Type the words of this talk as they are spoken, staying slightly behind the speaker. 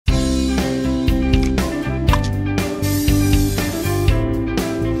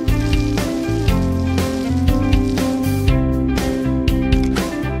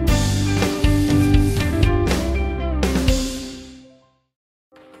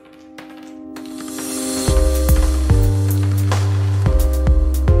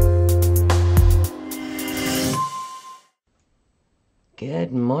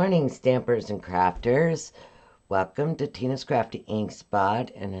Good morning, stampers and crafters. Welcome to Tina's Crafty Ink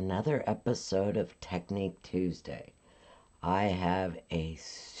Spot and another episode of Technique Tuesday. I have a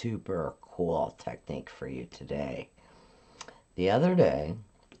super cool technique for you today. The other day,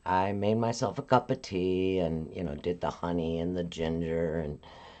 I made myself a cup of tea and, did the honey and the ginger and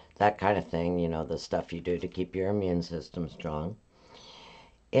that kind of thing, the stuff you do to keep your immune system strong.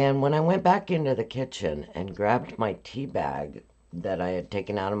 And when I went back into the kitchen and grabbed my tea bag that I had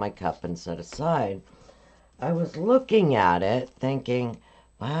taken out of my cup and set aside, I was looking at it thinking,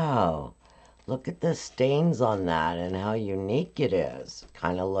 wow, look at the stains on that and how unique it is.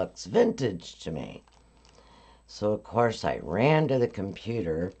 Kind of looks vintage to me. So, of course, I ran to the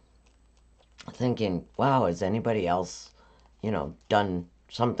computer thinking, wow, has anybody else, done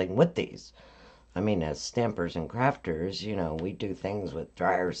something with these? I mean, as stampers and crafters, we do things with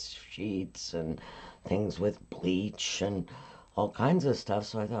dryer sheets and things with bleach and all kinds of stuff.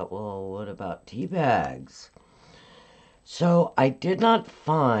 So I thought, well, what about tea bags? So I did not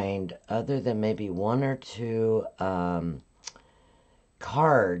find, other than maybe one or two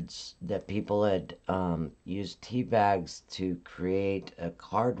cards that people had used tea bags to create a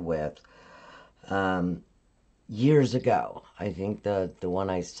card with years ago. I think the one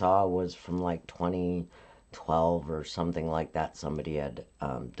I saw was from like 2012 or something like that. Somebody had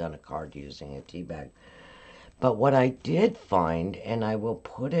done a card using a tea bag. But what I did find, and I will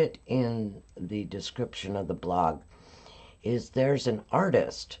put it in the description of the blog, is there's an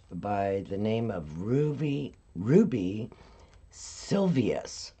artist by the name of Ruby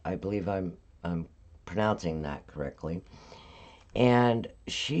Silvius. I believe I'm pronouncing that correctly. And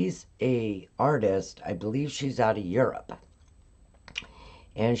she's a artist, I believe she's out of Europe.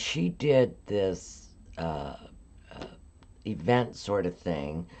 And she did this event sort of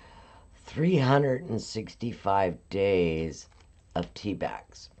thing, 365 days of tea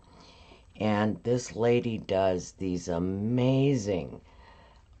bags. And this lady does these amazing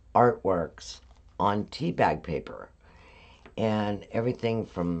artworks on tea bag paper. And everything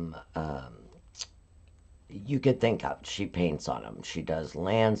from you could think of. She paints on them. She does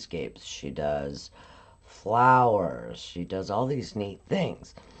landscapes. She does flowers. She does all these neat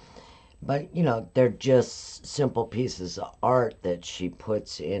things. But, they're just simple pieces of art that she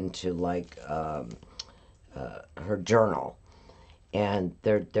puts into, like, her journal. And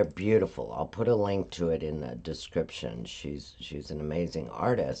they're beautiful. I'll put a link to it in the description. She's an amazing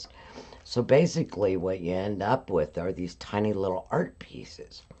artist. So basically what you end up with are these tiny little art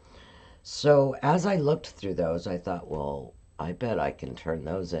pieces. So as I looked through those, I thought, well, I bet I can turn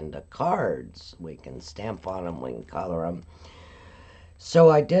those into cards. We can stamp on them, we can color them.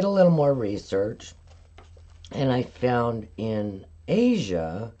 So I did a little more research, and I found in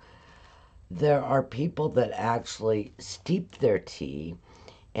Asia, there are people that actually steep their tea,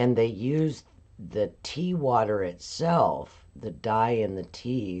 and they use the tea water itself, the dye in the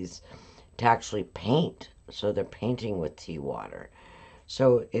teas, to actually paint. So they're painting with tea water.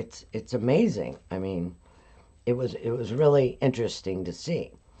 So it's amazing. I mean, it was really interesting to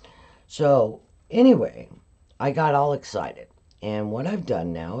see. So anyway, I got all excited. And what I've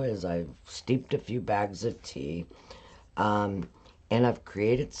done now is I've steeped a few bags of tea, and I've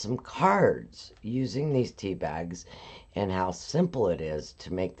created some cards using these tea bags, and how simple it is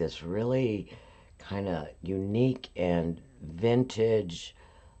to make this really kind of unique and vintage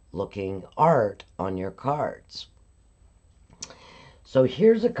looking art on your cards. So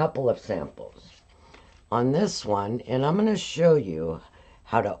here's a couple of samples. On this one, and I'm going to show you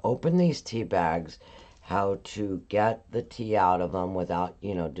how to open these tea bags, how to get the tea out of them without,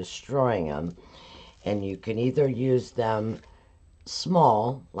 destroying them. And you can either use them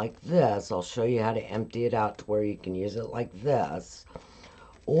small, like this. I'll show you how to empty it out to where you can use it like this.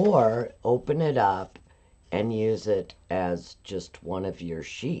 Or open it up and use it as just one of your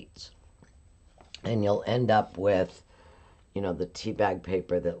sheets. And you'll end up with the tea bag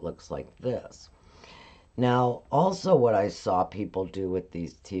paper that looks like this. Now, also what I saw people do with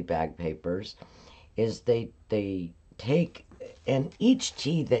these tea bag papers is they take, and each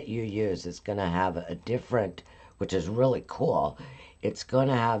tea that you use is going to have a different, which is really cool, it's going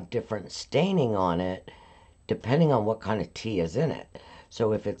to have different staining on it depending on what kind of tea is in it.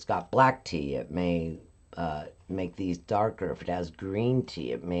 So if it's got black tea, it may make these darker. If it has green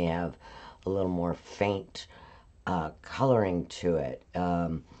tea, it may have a little more faint coloring to it.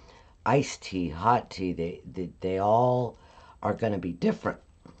 Iced tea, hot tea, they all are going to be different.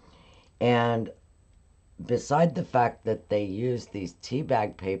 And beside the fact that they use these tea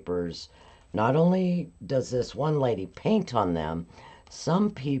bag papers, not only does this one lady paint on them, some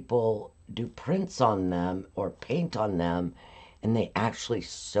people do prints on them or paint on them and they actually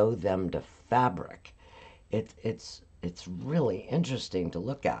sew them to fabric. It's really interesting to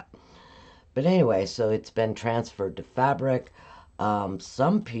look at. But anyway, so it's been transferred to fabric.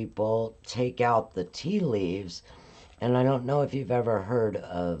 Some people take out the tea leaves, and I don't know if you've ever heard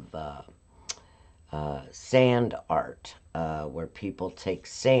of sand art, where people take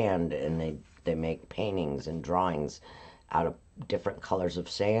sand and they make paintings and drawings out of different colors of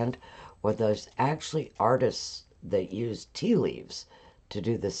sand. Or there's actually artists that use tea leaves to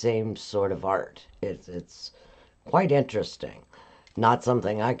do the same sort of art. It's quite interesting. Not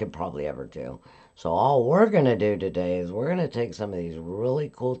something I could probably ever do. So all we're going to do today is we're going to take some of these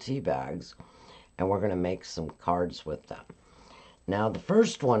really cool tea bags and we're going to make some cards with them. Now the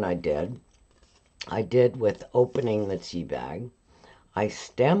first one I did with opening the tea bag. I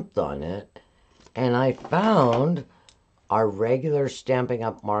stamped on it and I found our regular Stampin'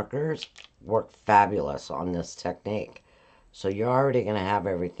 Up! Markers work fabulous on this technique. So you're already going to have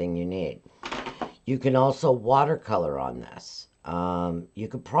everything you need. You can also watercolor on this. You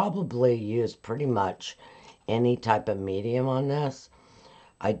could probably use pretty much any type of medium on this.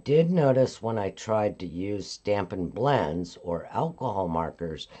 I did notice when I tried to use Stampin' Blends or alcohol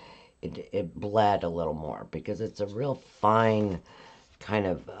markers, it bled a little more because it's a real fine kind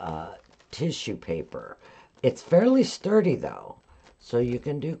of tissue paper. It's fairly sturdy though, so you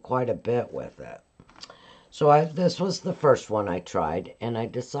can do quite a bit with it. So this was the first one I tried, and I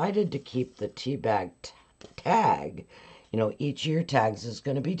decided to keep the tea bag tag. You know, each of your tags is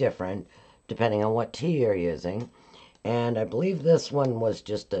going to be different depending on what tea you're using. And I believe this one was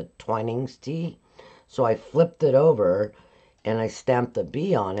just a Twinings tea. So I flipped it over and I stamped the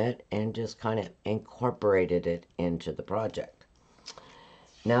B on it and just kind of incorporated it into the project.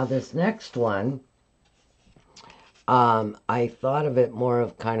 Now this next one, I thought of it more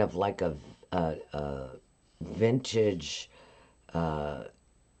of kind of like a vintage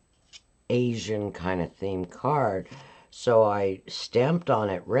Asian kind of theme card. So I stamped on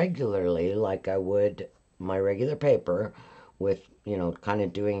it regularly like I would my regular paper with, you know, kind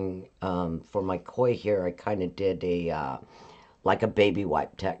of doing, for my koi here, I kind of did a, like a baby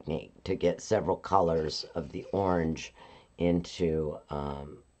wipe technique to get several colors of the orange into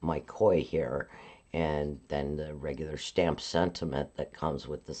my koi here, and then the regular stamp sentiment that comes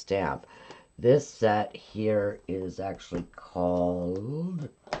with the stamp. This set here is actually called,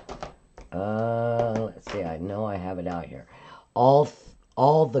 let's see, I know I have it out here.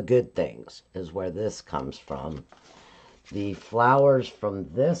 All the Good Things is where this comes from. The flowers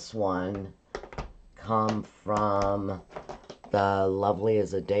from this one come from the Lovely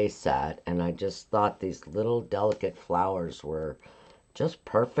as a Day set, and I just thought these little delicate flowers were just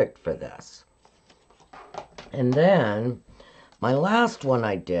perfect for this. And then my last one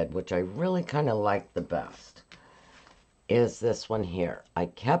I did, which I really kind of like the best, is this one here. I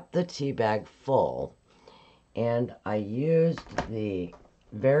kept the tea bag full, and I used the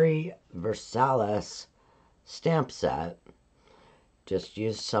very Versailles stamp set. Just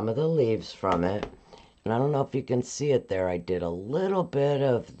used some of the leaves from it. And I don't know if you can see it there. I did a little bit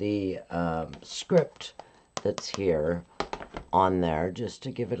of the script that's here on there just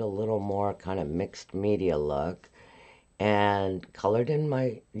to give it a little more kind of mixed media look. And colored in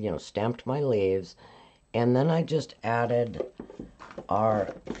my, you know, stamped my leaves. And then I just added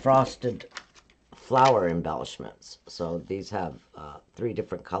our frosted flower embellishments. So these have 3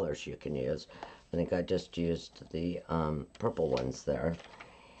 different colors you can use. I think I just used the purple ones there.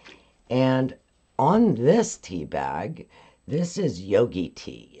 And on this tea bag, this is Yogi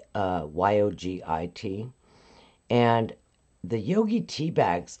tea, Y-O-G-I-T. And the Yogi tea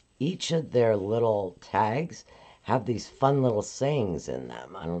bags, each of their little tags have these fun little sayings in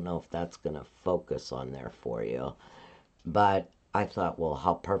them. I don't know if that's going to focus on there for you, but I thought, well,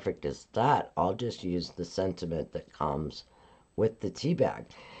 how perfect is that? I'll just use the sentiment that comes with the tea bag.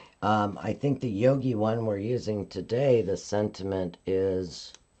 I think the Yogi one we're using today, the sentiment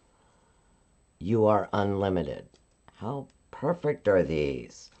is, you are unlimited. How perfect are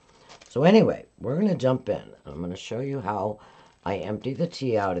these? So anyway, we're going to jump in. I'm going to show you how I empty the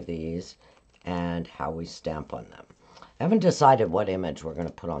tea out of these and how we stamp on them. I haven't decided what image we're going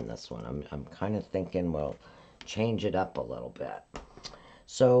to put on this one. I'm kind of thinking we'll change it up a little bit.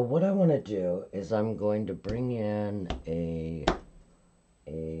 So what I want to do is I'm going to bring in a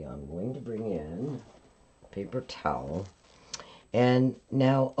paper towel. And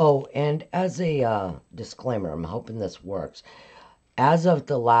now, oh, and as a disclaimer, I'm hoping this works. As of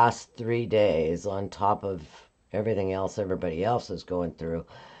the last 3 days, on top of everything else everybody else is going through,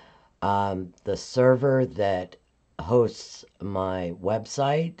 the server that hosts my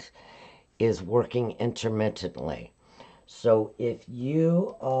website is working intermittently. So if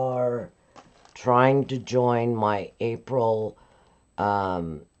you are trying to join my April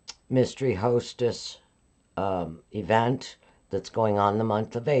Mystery Hostess event that's going on the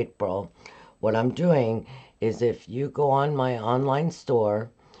month of April, what I'm doing is if you go on my online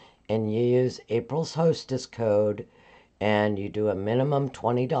store and you use April's Hostess code and you do a minimum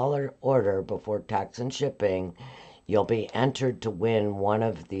 $20 order before tax and shipping, you'll be entered to win one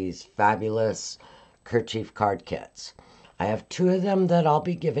of these fabulous kerchief card kits. I have two of them that I'll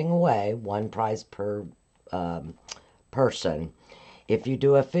be giving away, one prize per person. If you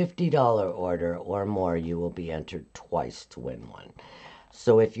do a $50 order or more, you will be entered twice to win one.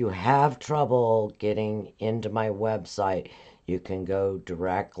 So if you have trouble getting into my website, you can go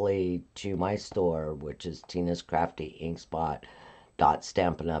directly to my store, which is Tina's Crafty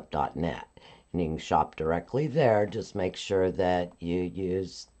Inkspot.stampinup.net. And you can shop directly there. Just make sure that you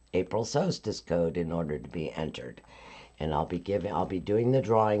use April's Hostess code in order to be entered. And I'll be doing the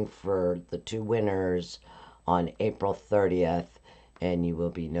drawing for the two winners on April 30th, and you will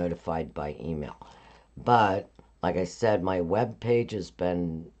be notified by email. But like I said, my web page has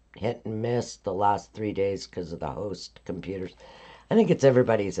been hit and miss the last 3 days because of the host computers. I think it's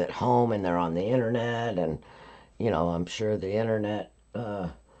everybody's at home and they're on the internet, and I'm sure the internet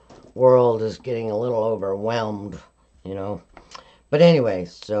world is getting a little overwhelmed. But anyway,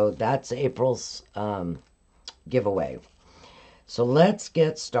 so that's April's giveaway. So let's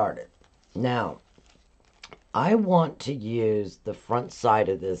get started. Now, I want to use the front side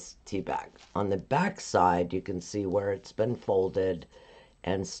of this tea bag. On the back side, you can see where it's been folded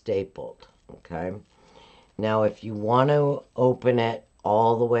and stapled, okay? Now, if you want to open it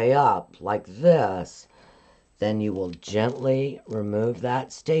all the way up like this, then you will gently remove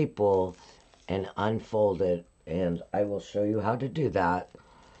that staple and unfold it, and I will show you how to do that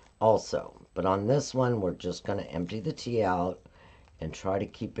also. But on this one, we're just going to empty the tea out and try to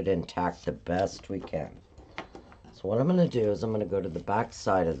keep it intact the best we can. So what I'm going to do is I'm going to go to the back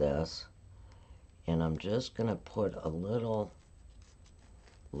side of this, and I'm just going to put a little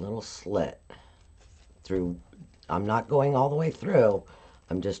slit through. I'm not going all the way through.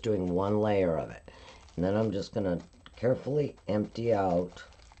 I'm just doing one layer of it. And then I'm just going to carefully empty out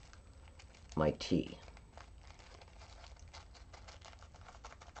my tea.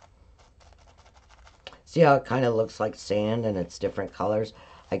 See how it kind of looks like sand and it's different colors?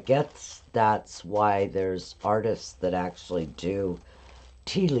 I guess that's why there's artists that actually do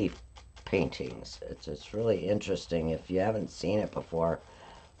tea leaf paintings. It's really interesting. If you haven't seen it before,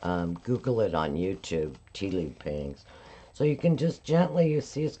 Google it on YouTube, tea leaf paintings. So you can just gently, you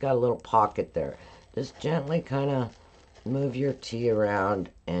see it's got a little pocket there. Just gently kind of move your tea around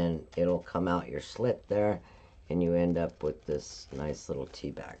and it'll come out your slit there, and you end up with this nice little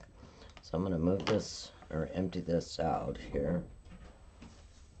tea bag. So I'm going to move this, or empty this out here.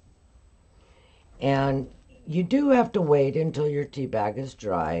 And you do have to wait until your tea bag is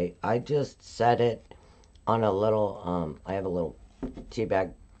dry. I just set it on a little, I have a little tea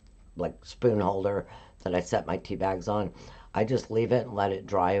bag, like spoon holder that I set my tea bags on. I just leave it and let it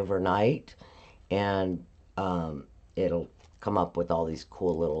dry overnight, and it'll come up with all these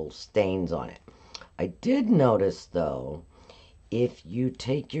cool little stains on it. I did notice, though, if you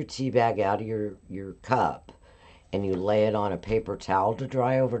take your tea bag out of your cup and you lay it on a paper towel to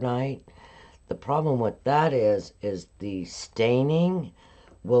dry overnight, the problem with that is the staining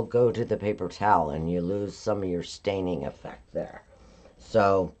will go to the paper towel and you lose some of your staining effect there.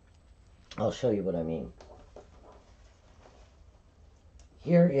 So I'll show you what I mean.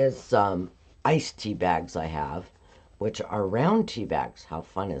 Here is some iced tea bags I have, which are round tea bags. How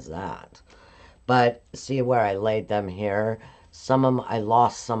fun is that? But see where I laid them here? I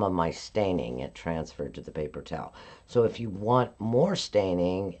lost some of my staining. It transferred to the paper towel. So if you want more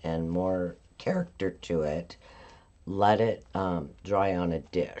staining and more character to it, let it dry on a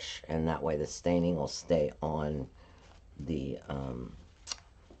dish, and that way the staining will stay on the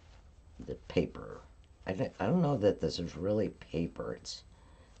paper. I don't know that this is really paper. It's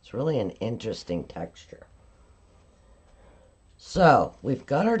really an interesting texture. So we've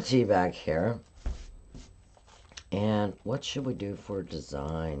got our tea bag here. And what should we do for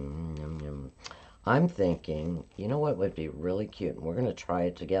design? I'm thinking, you know what would be really cute, and we're going to try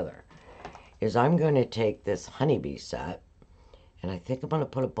it together, is I'm going to take this honeybee set, and I think I'm going to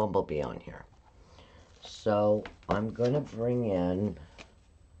put a bumblebee on here. So I'm going to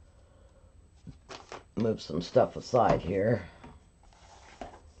move some stuff aside here.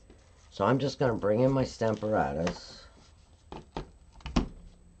 So I'm just going to bring in my Stamparatus.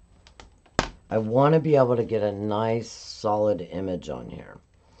 I want to be able to get a nice solid image on here.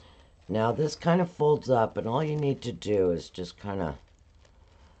 Now this kind of folds up, and all you need to do is just kind of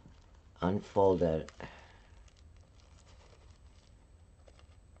unfold it.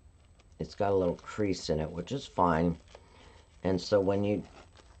 It's got a little crease in it, which is fine. And so when you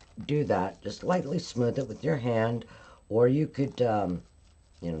do that, just lightly smooth it with your hand, or you could, you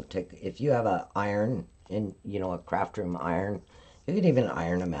know, take, if you have a iron, in, you know, a craft room iron, you could even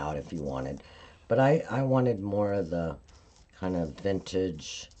iron them out if you wanted. But I wanted more of the kind of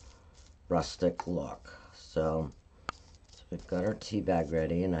vintage, rustic look. So we've got our tea bag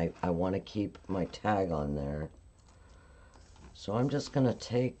ready, and I want to keep my tag on there. So I'm just going to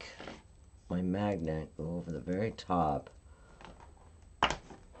take my magnet, go over the very top,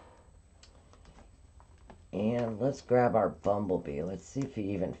 and let's grab our bumblebee. Let's see if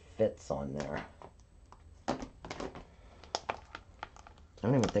he even fits on there. I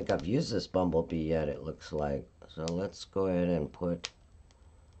don't even think I've used this bumblebee yet, it looks like. So let's go ahead and put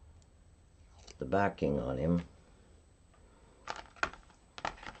the backing on him.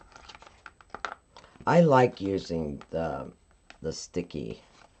 I like using the sticky.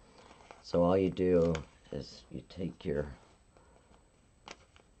 So all you do is you take your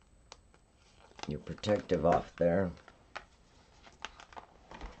protective off there,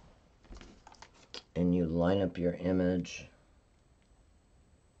 and you line up your image,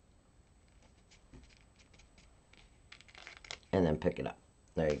 and then pick it up.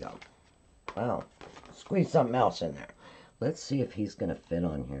 There you go. Wow. Squeeze something else in there. Let's see if he's going to fit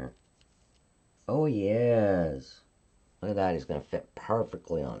on here. Oh, yes. Look at that. He's going to fit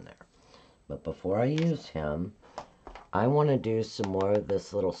perfectly on there. But before I use him, I want to do some more of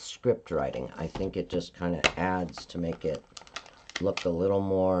this little script writing. I think it just kind of adds to make it look a little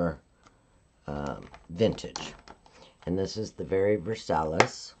more vintage. And this is the Very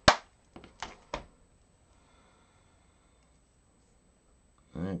Versalis.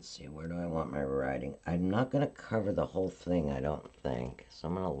 Let's see, where do I want my writing? I'm not going to cover the whole thing, I don't think. So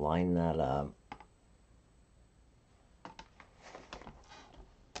I'm going to line that up.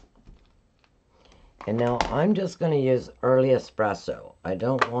 And now I'm just going to use early espresso. I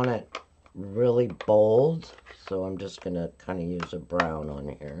don't want it really bold, so I'm just going to kind of use a brown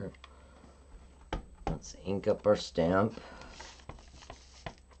on here. Let's ink up our stamp.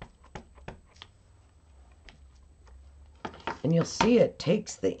 And you'll see it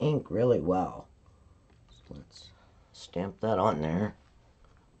takes the ink really well. So let's stamp that on there.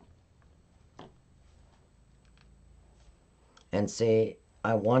 And see,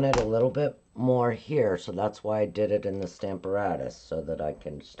 I wanted a little bit more here, so that's why I did it in the Stamparatus, so that I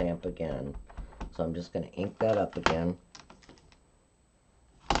can stamp again. So I'm just going to ink that up again.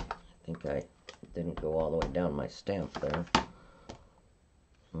 I think I didn't go all the way down my stamp there.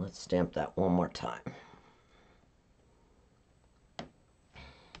 Let's stamp that one more time.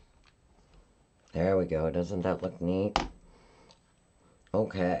 There we go. Doesn't that look neat?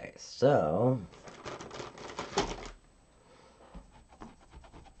 Okay, so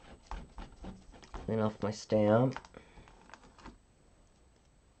clean off my stamp.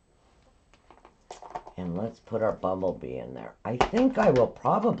 And let's put our bumblebee in there. I think I will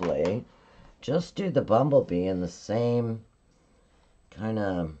probably just do the bumblebee in the same kind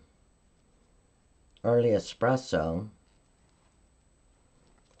of early espresso.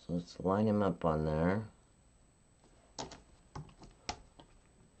 So let's line him up on there.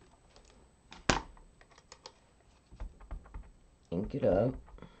 Ink it up.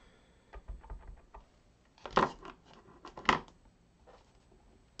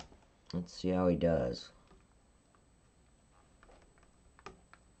 Let's see how he does.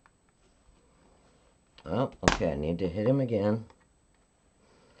 Oh, okay, I need to hit him again.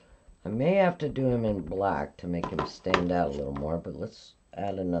 I may have to do him in black to make him stand out a little more, but let's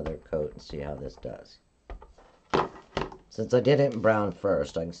add another coat and see how this does. Since I did it in brown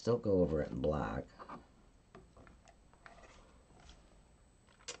first, I can still go over it in black.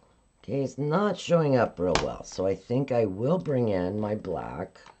 Okay, it's not showing up real well, so I think I will bring in my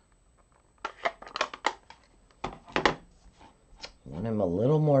black. I want him a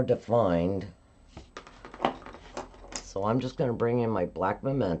little more defined. So I'm just going to bring in my black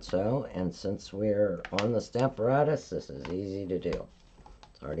memento, and since we're on the Stamparatus, this is easy to do.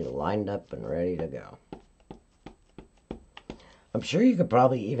 It's already lined up and ready to go. I'm sure you could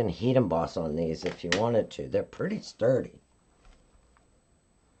probably even heat emboss on these if you wanted to. They're pretty sturdy.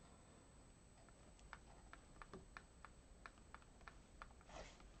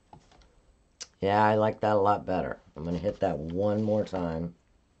 Yeah, I like that a lot better. I'm going to hit that one more time.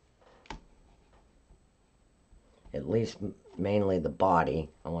 At least mainly the body.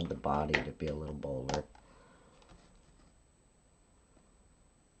 I want the body to be a little bolder.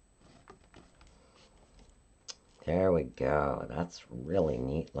 There we go. That's really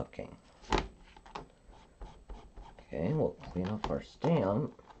neat looking. Okay, we'll clean up our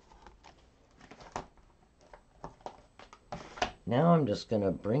stamp. Now I'm just going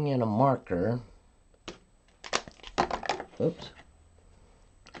to bring in a marker. Oops.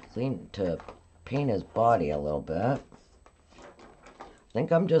 To paint his body a little bit. I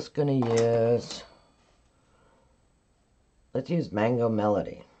think I'm just going to use... Let's use Mango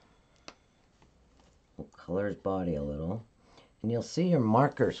Melody. We'll color his body a little. And you'll see your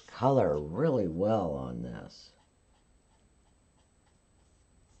markers color really well on this.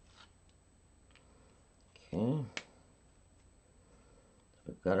 Okay.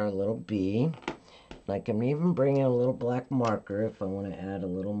 We've got our little bee. And I can even bring in a little black marker if I want to add a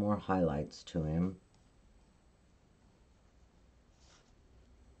little more highlights to him.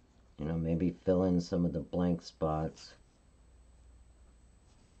 You know, maybe fill in some of the blank spots.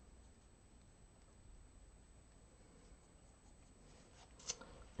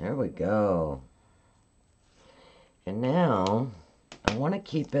 There we go. And now, I want to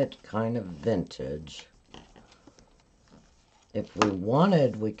keep it kind of vintage. If we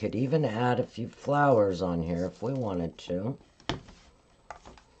wanted, we could even add a few flowers on here if we wanted to.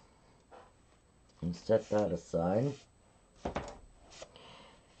 And set that aside.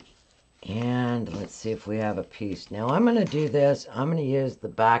 And let's see if we have a piece. Now I'm going to do this. I'm going to use the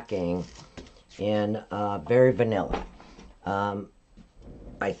backing in Very Vanilla.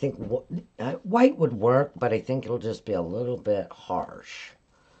 I think white would work, but I think it'll just be a little bit harsh.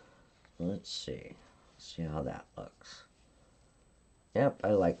 Let's see. See how that looks. Yep, I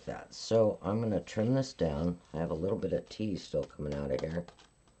like that. So I'm going to trim this down. I have a little bit of tea still coming out of here.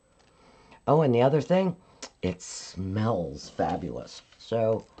 Oh, and the other thing, it smells fabulous.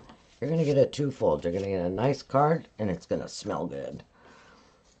 So you're going to get a twofold. You're going to get a nice card, and it's going to smell good.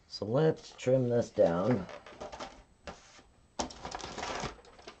 So let's trim this down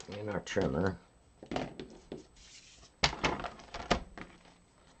in our trimmer.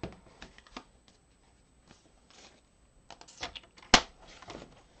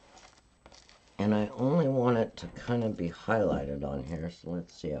 And I only want it to kind of be highlighted on here, so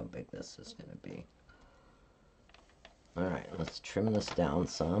let's see how big this is going to be. Alright, let's trim this down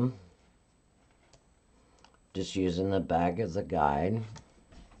some. Just using the bag as a guide.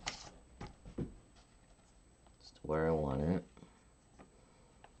 Just where I want it.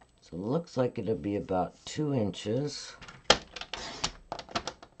 So it looks like it'll be about 2 inches.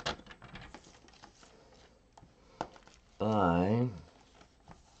 By...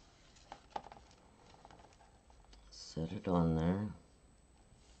 Set it on there.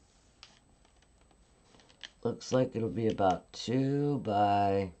 Looks like it'll be about 2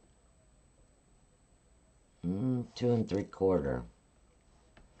 by 2 3/4.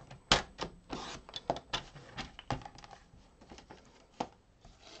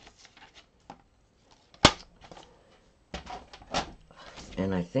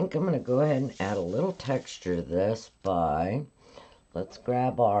 And I think I'm going to go ahead and add a little texture to this by, let's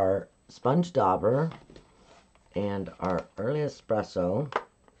grab our sponge dauber and our early espresso.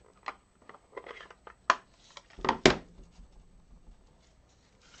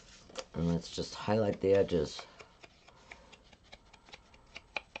 And let's just highlight the edges.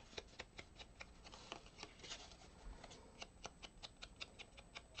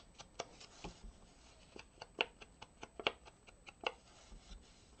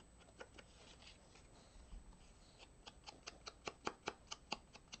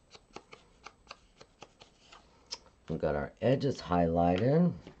 We've got our edges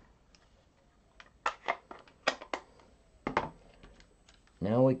highlighted.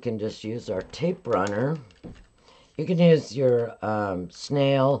 Now we can just use our tape runner. You can use your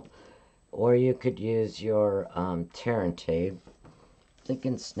snail, or you could use your tear and tape.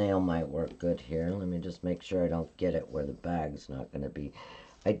 Thinking snail might work good here. Let me just make sure I don't get it where the bag's not going to be.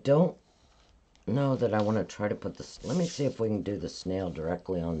 I don't know that I want to try to put this. Let me see if we can do the snail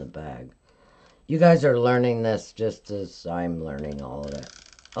directly on the bag. You guys are learning this just as I'm learning all of it.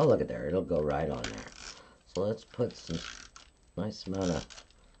 Oh, look at there. It'll go right on there. So let's put some nice amount of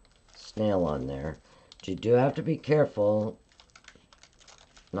snail on there. But you do have to be careful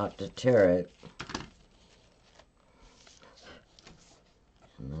not to tear it.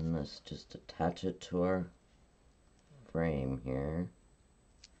 And then let's just attach it to our frame here.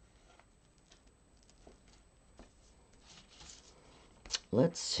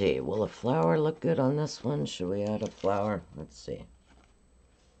 Let's see, will a flower look good on this one? Should we add a flower? Let's see.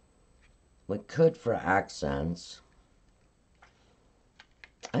 We could for accents.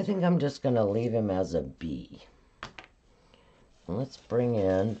 I think I'm just going to leave him as a bee. And let's bring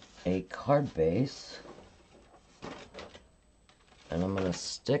in a card base. And I'm going to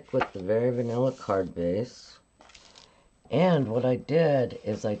stick with the Very Vanilla card base. And what I did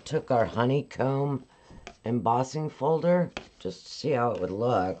is I took our honeycomb embossing folder, just to see how it would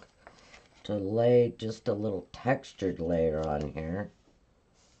look, to lay just a little textured layer on here.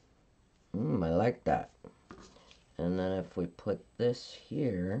 I like that. And then if we put this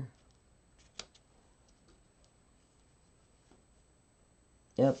here,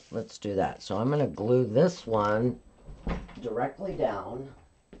 yep, let's do that. So I'm going to glue this one directly down.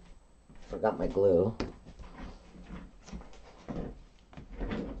 Forgot my glue.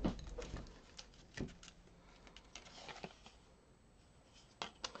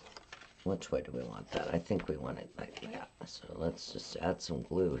 Which way do we want that? I think we want it like that. So let's just add some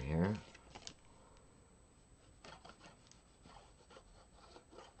glue here.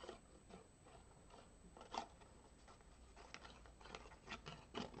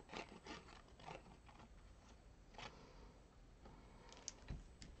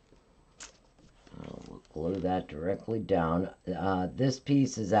 We'll glue that directly down. This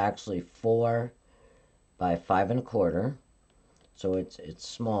piece is actually 4 by 5 1/4, so it's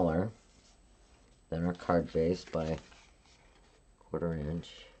smaller than our card base by 1/4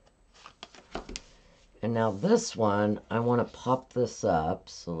 inch. And now this one, I want to pop this up,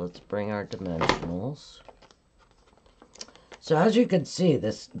 so let's bring our dimensionals. So as you can see,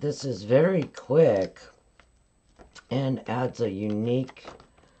 this is very quick and adds a unique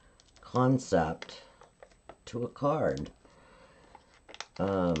concept to a card.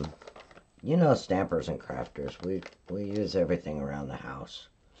 You know, stampers and crafters, we use everything around the house.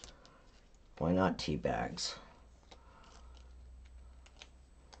 Why not tea bags?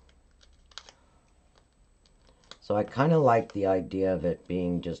 So I kind of like the idea of it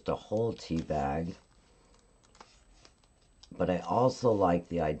being just a whole tea bag. But I also like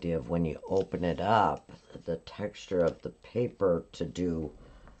the idea of when you open it up, the texture of the paper to do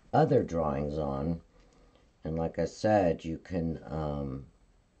other drawings on. And like I said, you can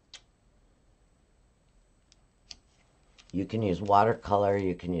use watercolor,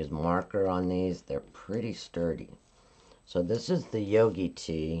 you can use marker on these. They're pretty sturdy. So this is the Yogi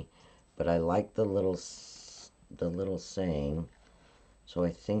tea, but I like the little saying. So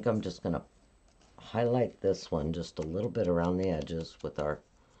I think I'm just going to highlight this one just a little bit around the edges with our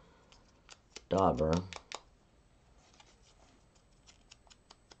dauber.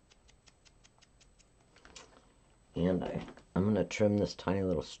 And I'm going to trim this tiny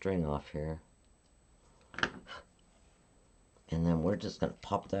little string off here. And then we're just going to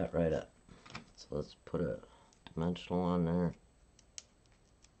pop that right up. So let's put a dimensional on there.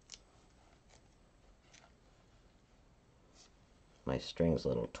 My string's a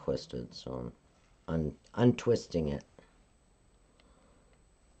little twisted, so I'm untwisting it.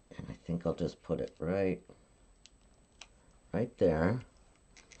 And I think I'll just put it right there.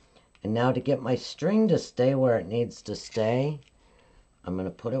 And now to get my string to stay where it needs to stay, I'm going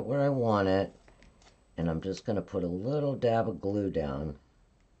to put it where I want it. And I'm just going to put a little dab of glue down.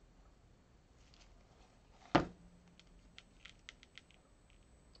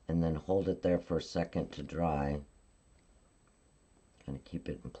 And then hold it there for a second to dry. Kind of keep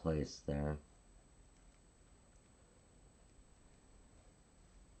it in place there.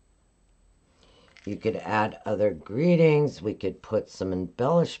 You could add other greetings. We could put some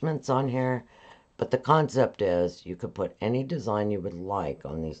embellishments on here. But the concept is you could put any design you would like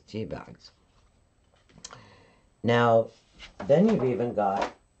on these tea bags. Now, then you've even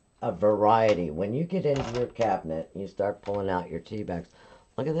got a variety. When you get into your cabinet, you start pulling out your tea bags.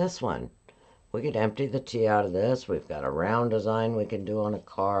 Look at this one. We could empty the tea out of this. We've got a round design we can do on a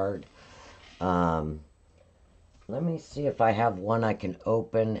card. Let me see if I have one I can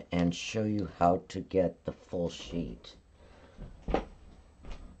open and show you how to get the full sheet.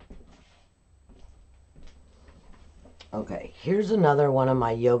 Okay, here's another one of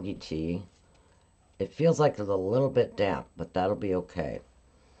my Yogi tea. It feels like it's a little bit damp, but that'll be okay.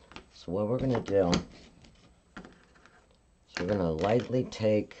 So what we're going to do is we're going to lightly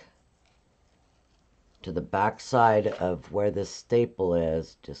take to the back side of where this staple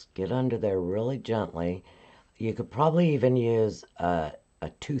is. Just get under there really gently. You could probably even use a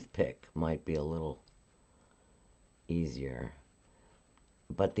toothpick, might be a little easier.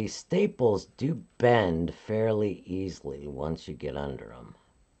 But these staples do bend fairly easily once you get under them.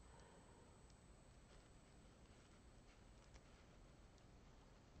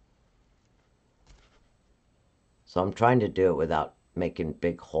 So I'm trying to do it without making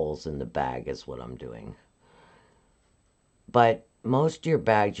big holes in the bag is what I'm doing. But most of your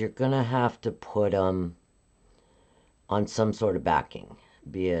bags, you're going to have to put them on some sort of backing,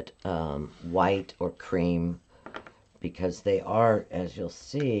 be it white or cream, because they are, as you'll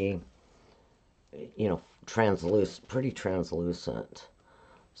see, you know, pretty translucent.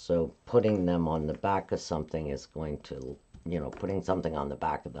 So putting them on the back of something is going to, you know, putting something on the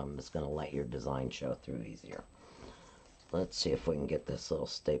back of them is going to let your design show through easier. Let's see if we can get this little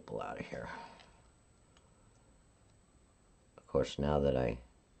staple out of here. Of course, now that I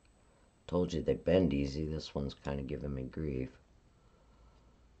told you they bend easy, this one's kind of giving me grief.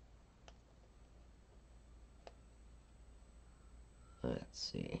 Let's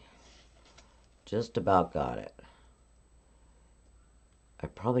see. Just about got it. I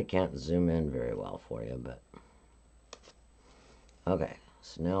probably can't zoom in very well for you, but... Okay,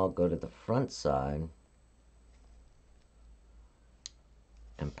 so now I'll go to the front side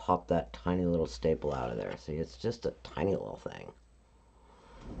and pop that tiny little staple out of there. See, it's just a tiny little thing.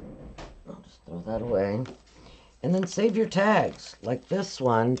 I'll just throw that away. And then save your tags. Like this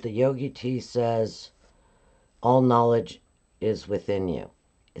one, the Yogi Tea says, all knowledge is within you.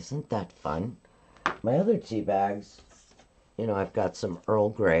 Isn't that fun? My other tea bags, you know, I've got some Earl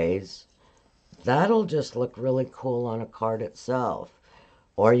Greys. That'll just look really cool on a card itself.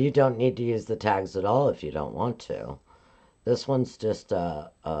 Or you don't need to use the tags at all if you don't want to. This one's just a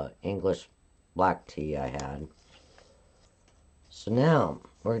English black tea I had. So now,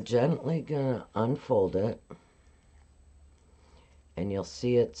 we're gently going to unfold it. And you'll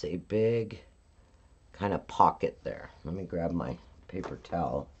see it's a big kind of pocket there. Let me grab my paper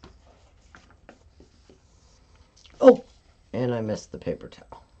towel. Oh! And I missed the paper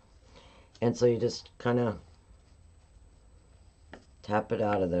towel. And so you just kind of tap it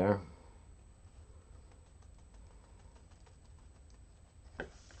out of there.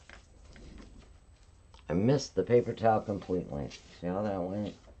 I missed the paper towel completely. See how that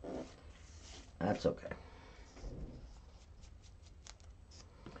went? That's okay.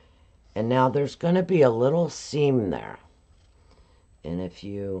 And now there's going to be a little seam there. And if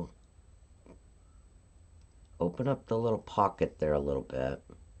you open up the little pocket there a little bit,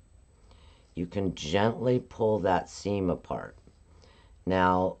 you can gently pull that seam apart.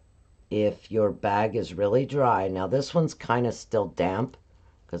 Now, if your bag is really dry, now this one's kind of still damp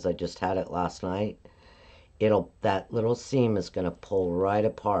because I just had it last night. That little seam is going to pull right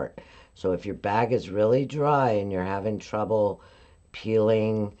apart. So if your bag is really dry and you're having trouble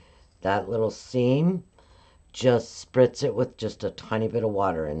peeling that little seam, just spritz it with just a tiny bit of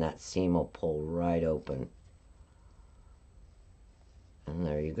water and that seam will pull right open. And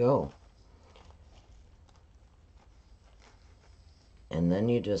there you go. And then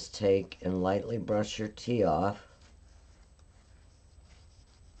you just take and lightly brush your tea off.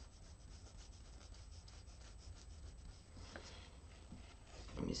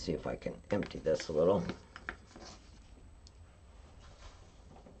 Let me see if I can empty this a little.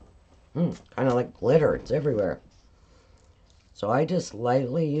 Kind of like glitter, it's everywhere. So I just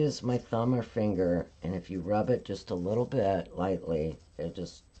lightly use my thumb or finger, and if you rub it just a little bit lightly, it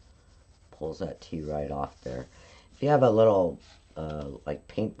just pulls that tea right off there. If you have a little like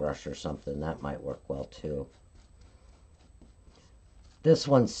paintbrush or something, that might work well too. This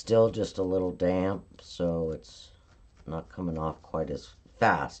one's still just a little damp, so it's not coming off quite as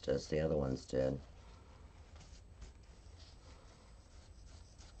fast as the other ones did.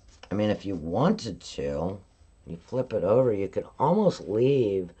 I mean, if you wanted to, you flip it over, you could almost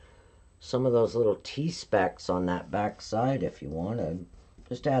leave some of those little tea specks on that back side if you wanted.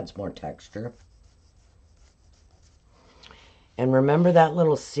 Just adds more texture. And remember that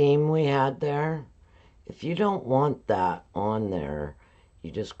little seam we had there? If you don't want that on there,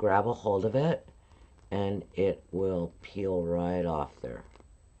 you just grab a hold of it and it will peel right off there.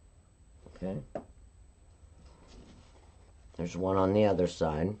 Okay? There's one on the other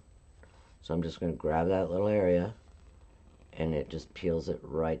side. So I'm just going to grab that little area and it just peels it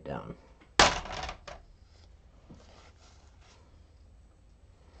right down.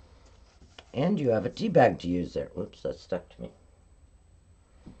 And you have a tea bag to use there. Whoops, that stuck to me.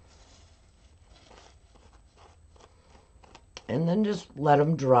 And then just let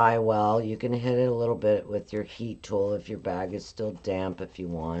them dry well. You can hit it a little bit with your heat tool if your bag is still damp if you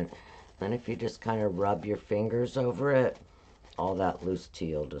want. Then if you just kind of rub your fingers over it, all that loose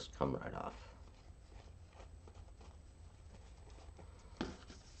tea will just come right off.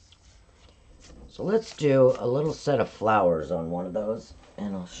 So let's do a little set of flowers on one of those,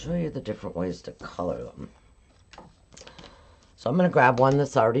 and I'll show you the different ways to color them. So I'm going to grab one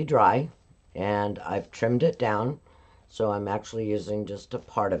that's already dry, and I've trimmed it down, so I'm actually using just a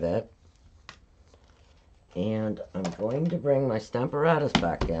part of it. And I'm going to bring my Stamparatus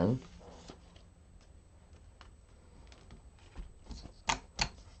back in.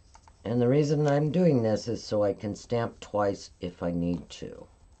 And the reason I'm doing this is so I can stamp twice if I need to.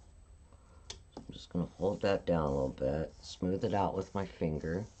 I'm just going to hold that down a little bit, smooth it out with my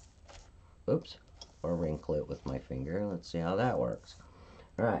finger. Oops, or wrinkle it with my finger. Let's see how that works.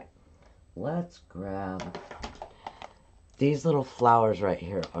 All right, let's grab these little flowers right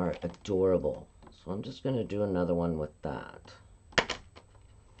here are adorable. So I'm just going to do another one with that.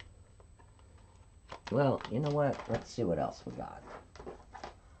 Well, you know what? Let's see what else we got.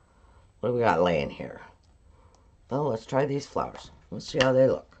 What do we got laying here? Oh, let's try these flowers. Let's see how they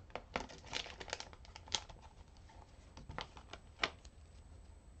look.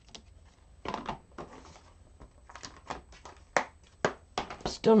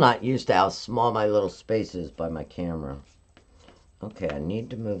 Still not used to how small my little space is by my camera. Okay, I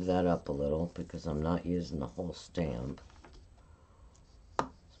need to move that up a little because I'm not using the whole stamp. So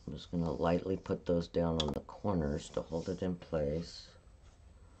I'm just going to lightly put those down on the corners to hold it in place.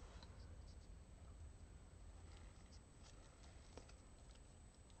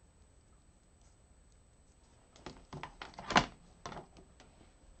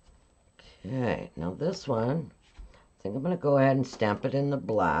 Okay, now this one, I think I'm going to go ahead and stamp it in the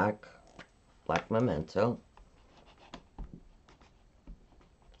black memento.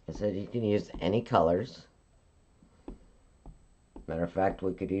 I said you can use any colors. Matter of fact,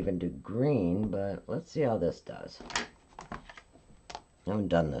 we could even do green, but let's see how this does. I haven't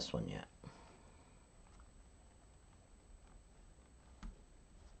done this one yet.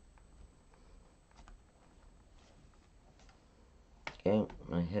 Okay,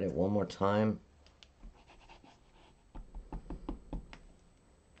 I hit it one more time.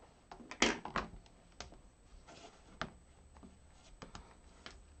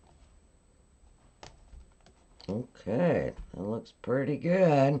 Okay, that looks pretty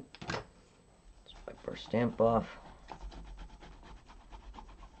good. Let's wipe our stamp off.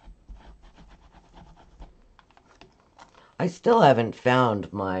 I still haven't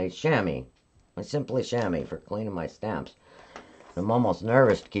found my chamois, my Simply chamois for cleaning my stamps. I'm almost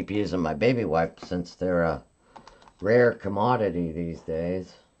nervous to keep using my baby wipes since they're a rare commodity these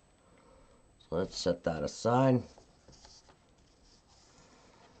days. So let's set that aside.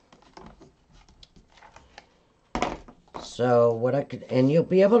 So what I could, and you'll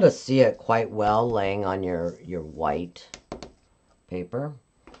be able to see it quite well laying on your white paper.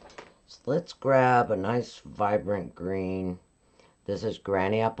 So let's grab a nice vibrant green. This is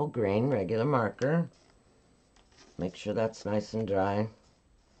Granny Apple Green, regular marker. Make sure that's nice and dry.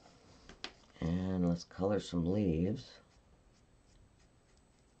 And let's color some leaves.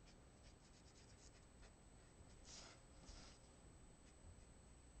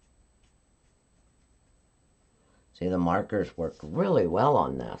 See, the markers work really well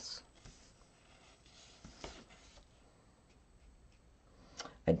on this.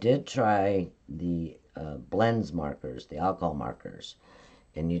 I did try the blends markers, the alcohol markers,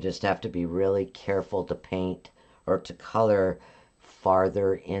 and you just have to be really careful to paint or to color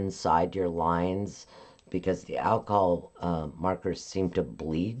farther inside your lines because the alcohol markers seem to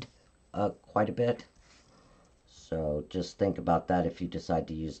bleed quite a bit. So just think about that if you decide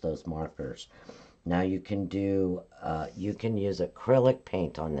to use those markers. Now you can do, you can use acrylic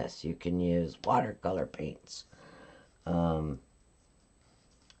paint on this. You can use watercolor paints.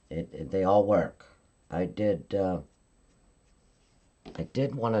 They all work. I did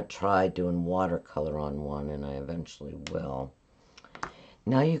want to try doing watercolor on one, and I eventually will.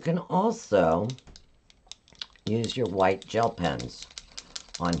 Now you can also use your white gel pens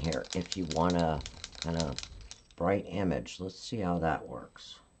on here if you want a kind of bright image. Let's see how that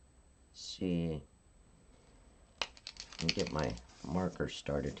works. Let's see. Let me get my marker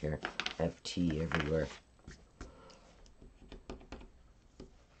started here. FT everywhere.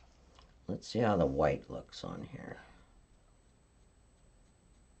 Let's see how the white looks on here.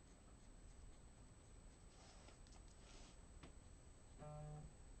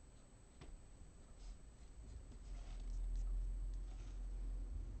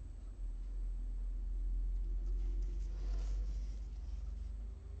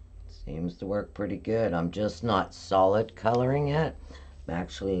 Seems to work pretty good. I'm just not solid coloring it. I'm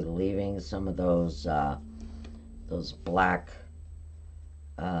actually leaving some of those black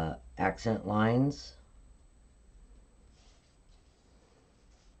accent lines.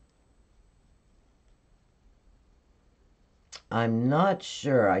 I'm not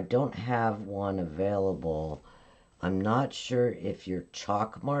sure. I don't have one available. I'm not sure if your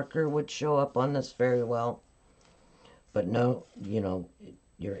chalk marker would show up on this very well. But no, you know,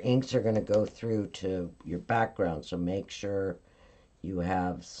 your inks are going to go through to your background, so make sure you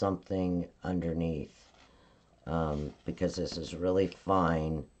have something underneath because this is really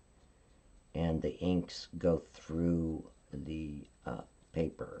fine and the inks go through the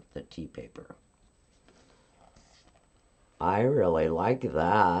paper, the tea paper. I really like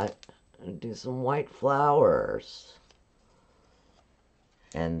that. Do some white flowers.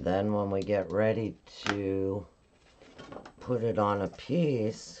 And then when we get ready to put it on a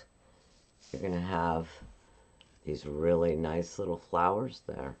piece, you're going to have these really nice little flowers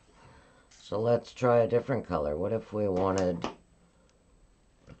there. So let's try a different color. What if we want a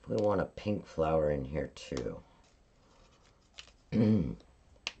pink flower in here too? I'm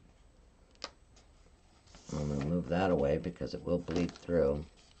going to move that away because it will bleed through.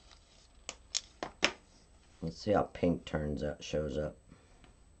 Let's see how pink shows up.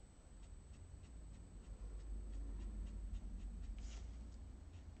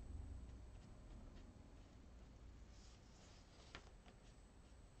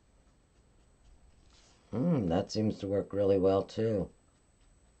 That seems to work really well too.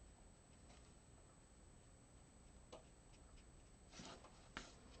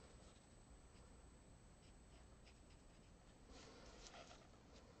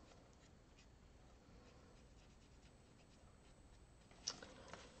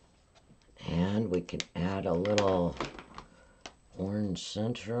 And we can add a little orange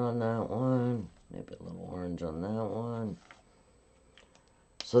center on that one. Maybe a little orange on that one.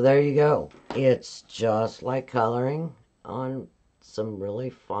 So there you go. It's just like coloring on some really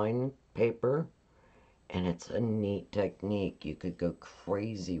fine paper. And it's a neat technique. You could go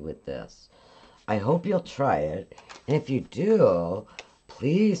crazy with this. I hope you'll try it. And if you do,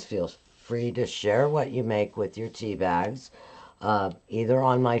 please feel free to share what you make with your tea bags. Either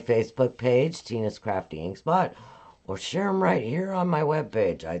on my Facebook page, Tina's Crafty Ink Spot, or share them right here on my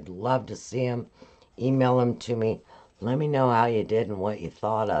webpage. I'd love to see them. Email them to me. Let me know how you did and what you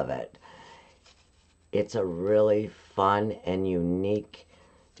thought of it. It's a really fun and unique,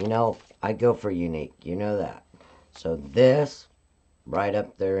 I go for unique, you know that. So this, right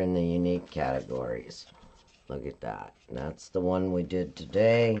up there in the unique categories. Look at that. That's the one we did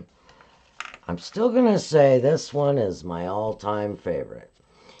today. I'm still going to say this one is my all-time favorite.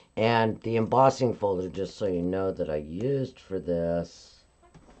 And the embossing folder, just so you know, that I used for this,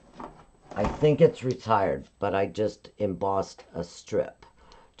 I think it's retired, but I just embossed a strip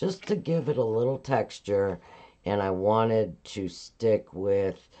just to give it a little texture, and I wanted to stick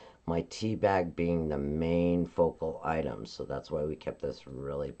with my tea bag being the main focal item, so that's why we kept this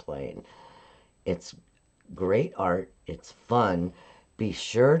really plain. It's great art. It's fun. Be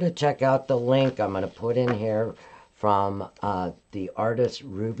sure to check out the link I'm going to put in here from the artist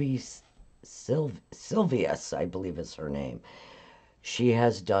Ruby Silvius, I believe is her name. She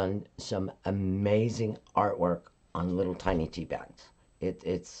has done some amazing artwork on little tiny tea bags.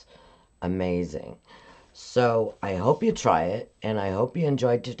 It's amazing. So I hope you try it, and I hope you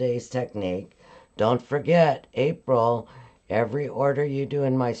enjoyed today's technique. Don't forget, April, every order you do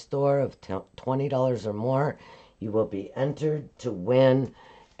in my store of $20 or more, you will be entered to win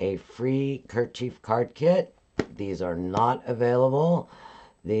a free kerchief card kit. These are not available.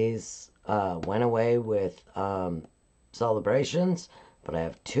 These went away with celebrations, but I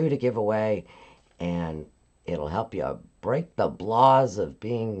have 2 to give away, and it'll help you break the blahs of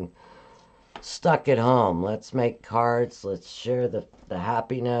being stuck at home. Let's make cards. Let's share the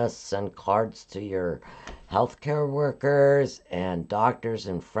happiness. Send cards to your healthcare workers and doctors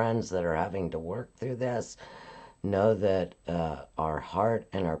and friends that are having to work through this. Know that our heart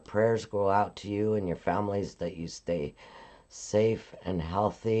and our prayers go out to you and your families, that you stay safe and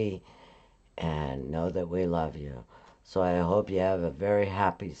healthy, and know that we love you. So I hope you have a very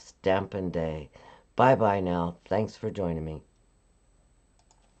happy Stampin' Day. Bye-bye now. Thanks for joining me.